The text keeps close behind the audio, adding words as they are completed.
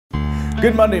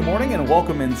Good Monday morning and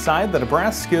welcome inside the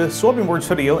Nebraska Soybean Board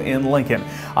Studio in Lincoln.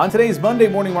 On today's Monday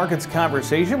Morning Markets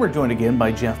Conversation, we're joined again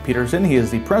by Jeff Peterson. He is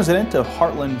the president of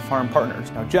Heartland Farm Partners.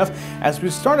 Now, Jeff, as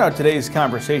we start out today's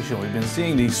conversation, we've been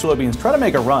seeing these soybeans try to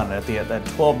make a run at that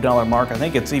 $12 mark. I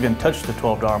think it's even touched the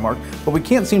 $12 mark, but we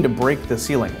can't seem to break the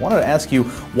ceiling. I wanted to ask you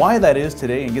why that is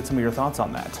today and get some of your thoughts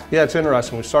on that. Yeah, it's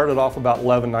interesting. We started off about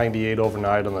 $11.98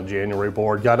 overnight on the January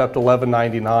board, got up to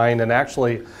 $11.99, and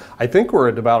actually, I think we're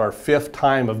at about our fifth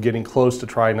time of getting close to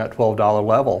trying that $12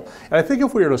 level. And I think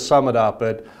if we were to sum it up,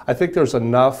 I think there's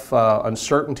enough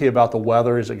uncertainty about the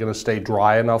weather. Is it going to stay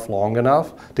dry enough, long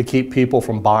enough to keep people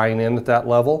from buying in at that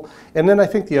level? And then I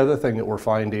think the other thing that we're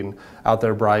finding out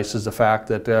there, Bryce, is the fact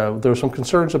that there's some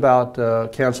concerns about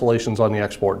cancellations on the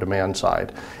export demand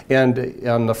side. And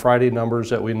on the Friday numbers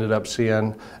that we ended up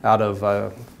seeing out of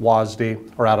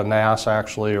WASD, or out of NAS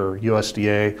actually, or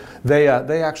USDA, they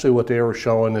actually, what they were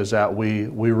showing is that we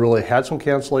really had some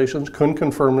cancellations, couldn't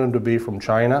confirm them to be from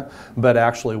China, but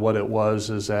actually what it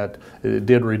was is that it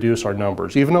did reduce our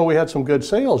numbers. Even though we had some good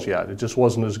sales yet, it just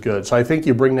wasn't as good. So I think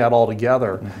you bring that all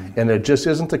together, and it just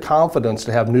isn't the confidence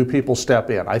to have new people step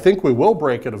in. I think we will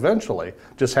break it eventually,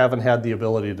 just haven't had the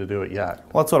ability to do it yet.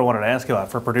 Well, that's what I wanted to ask you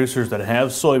about. For producers that have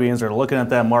soybeans, that are looking at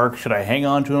that mark, should I hang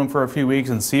on to them for a few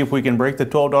weeks and see if we can break the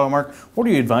 $12 mark? What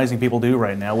are you advising people to do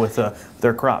right now with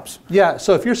their crops? Yeah,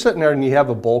 so if you're sitting there and you have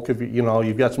a bulk of,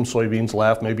 you've got some soybeans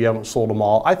left, maybe you haven't sold them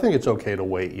all, I think it's okay to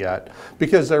wait yet,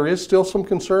 because there is still some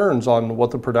concerns on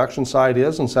what the production side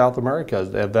is in South America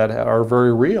that are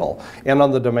very real. And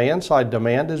on the demand side,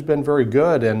 demand has been very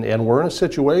good, and we're in a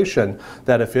situation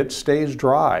that if it stays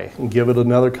dry and give it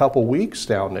another couple weeks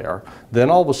down there, then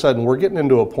all of a sudden we're getting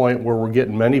into a point where we're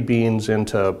getting many beans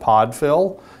into pod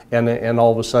fill, and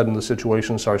all of a sudden the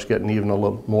situation starts getting even a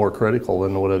little more critical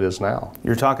than what it is now.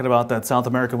 You're talking about that South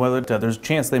American weather. There's a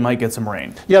chance they might get some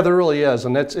rain. Yeah, there really is,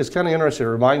 and it's kind of interesting. It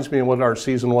reminds me of what our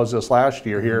season was this last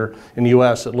year here in the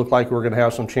U.S. It looked like we were going to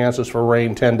have some chances for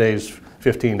rain 10 days,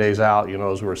 15 days out,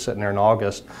 as we were sitting there in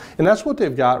August. And that's what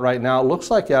they've got right now. It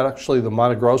looks like actually the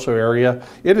Mato Grosso area,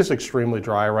 it is extremely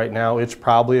dry right now. It's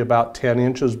probably about 10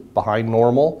 inches behind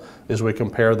normal as we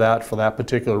compare that for that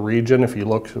particular region if you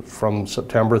look from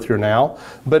September through now.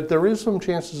 But there is some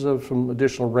chances of some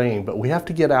additional rain, but we have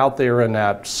to get out there in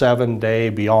that 7-day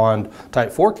beyond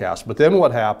type forecast. But then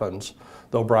what happens,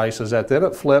 though, Bryce, is that then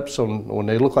it flips, and when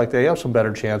they look like they have some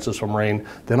better chances from rain,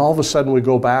 then all of a sudden we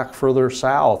go back further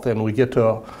south and we get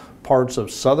to parts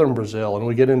of southern Brazil and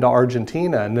we get into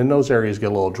Argentina, and then those areas get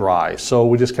a little dry. So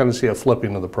we just kind of see a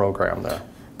flipping of the program there.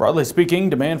 Broadly speaking,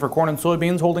 demand for corn and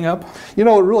soybeans holding up? It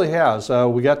really has.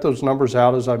 We got those numbers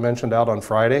out, as I mentioned, out on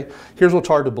Friday. Here's what's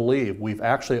hard to believe. We've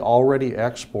actually already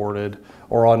exported,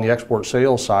 or on the export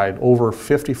sales side, over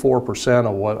 54%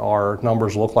 of what our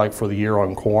numbers look like for the year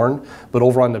on corn. But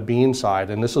over on the bean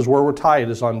side, and this is where we're tight,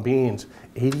 is on beans,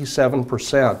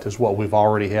 87% is what we've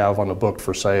already have on the book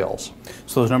for sales.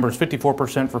 So those numbers,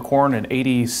 54% for corn and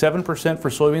 87% for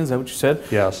soybeans, is that what you said?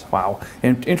 Yes. Wow.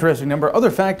 Interesting number.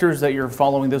 Other factors that you're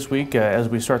following this week as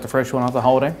we start the fresh one off the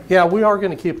holiday? Yeah, we are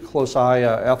going to keep a close eye.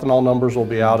 Ethanol numbers will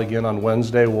be out again on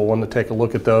Wednesday. We'll want to take a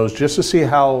look at those just to see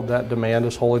how that demand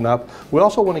is holding up. We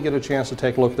also want to get a chance to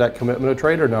take a look at that commitment of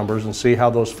trader numbers and see how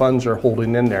those funds are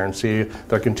holding in there and see if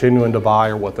they're continuing to buy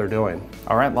or what they're doing.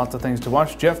 All right, lots of things to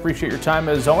watch. Jeff, appreciate your time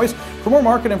as always. For more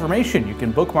market information, you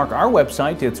can bookmark our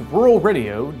website. It's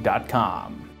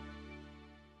ruralradio.com.